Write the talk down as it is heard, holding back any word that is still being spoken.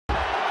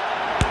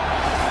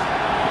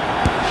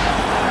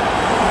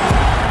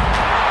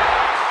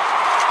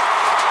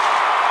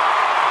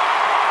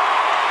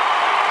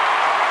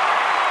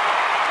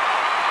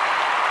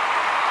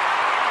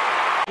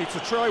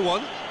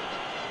one.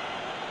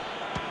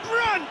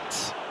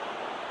 Brandt!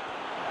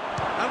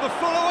 And the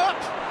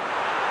follow-up.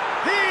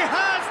 He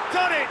has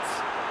done it!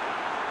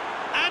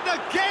 And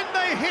again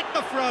they hit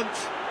the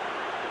front.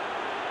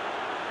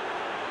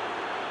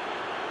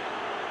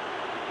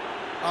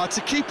 It's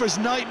a keeper's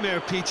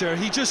nightmare, Peter.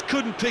 He just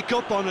couldn't pick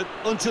up on it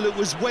until it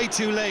was way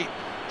too late,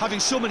 having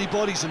so many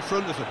bodies in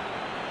front of him.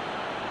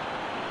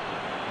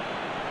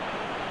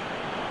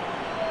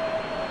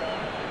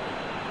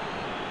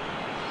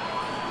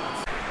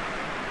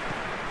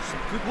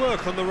 Some good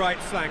work on the right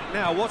flank.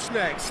 Now, what's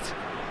next?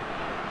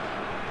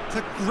 It's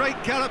a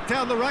great gallop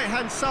down the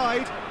right-hand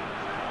side.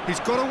 He's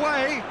got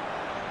away.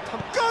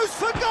 Goes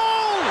for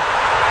goal!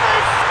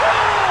 They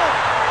score!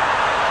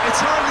 It's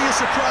hardly a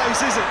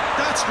surprise, is it?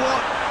 That's what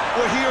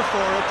we're here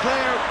for, a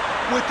player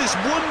with this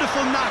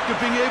wonderful knack of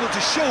being able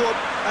to show up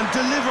and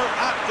deliver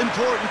at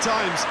important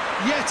times.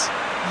 Yet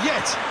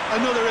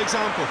another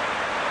example.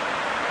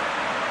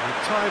 With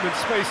time and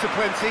space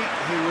aplenty,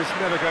 he was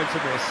never going to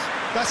miss.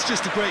 That's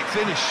just a great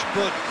finish,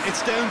 but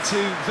it's down to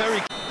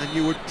very... And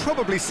you would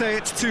probably say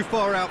it's too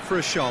far out for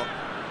a shot.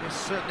 This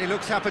certainly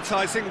looks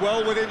appetising,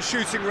 well within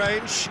shooting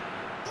range.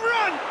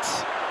 Brandt!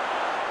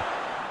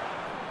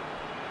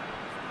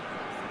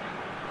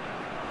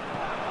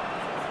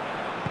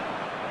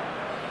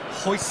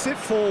 Hoists it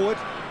forward.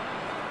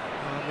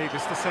 Well,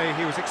 needless to say,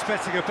 he was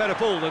expecting a better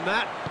ball than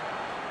that.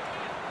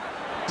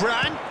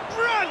 Brandt!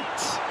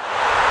 It's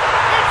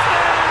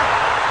there!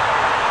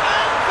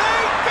 And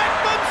they get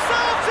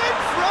themselves in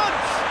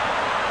front!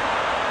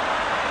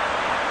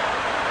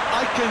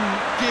 I can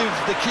give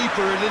the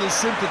keeper a little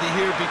sympathy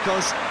here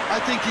because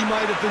I think he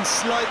might have been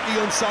slightly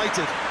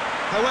unsighted.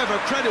 However,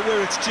 credit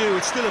where it's due,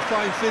 it's still a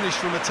fine finish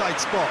from a tight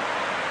spot.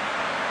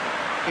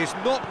 Is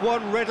not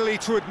one readily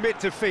to admit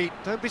defeat.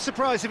 Don't be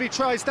surprised if he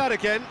tries that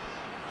again.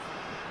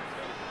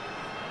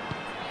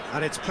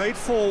 And it's played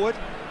forward.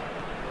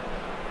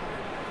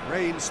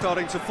 Rain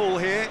starting to fall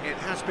here. It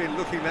has been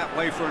looking that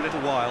way for a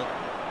little while.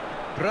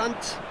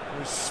 Brandt,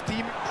 who's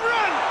steam.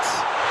 Brandt!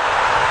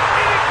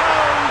 In it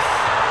goes!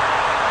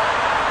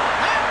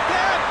 And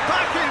they're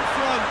back in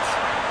front!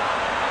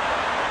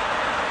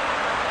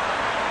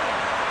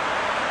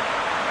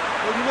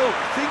 Well, you know,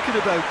 thinking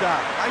about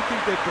that, I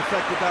think they've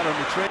perfected that on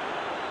the train.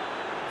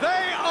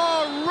 They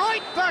are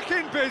right back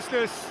in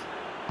business!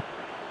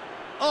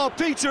 Oh,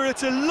 Peter,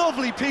 it's a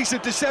lovely piece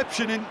of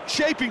deception in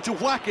shaping to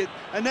whack it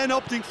and then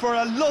opting for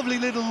a lovely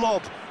little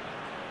lob.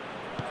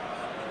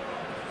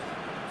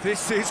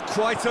 This is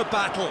quite a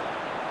battle.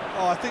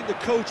 Oh, I think the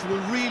coach will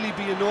really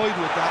be annoyed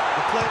with that.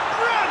 The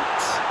play...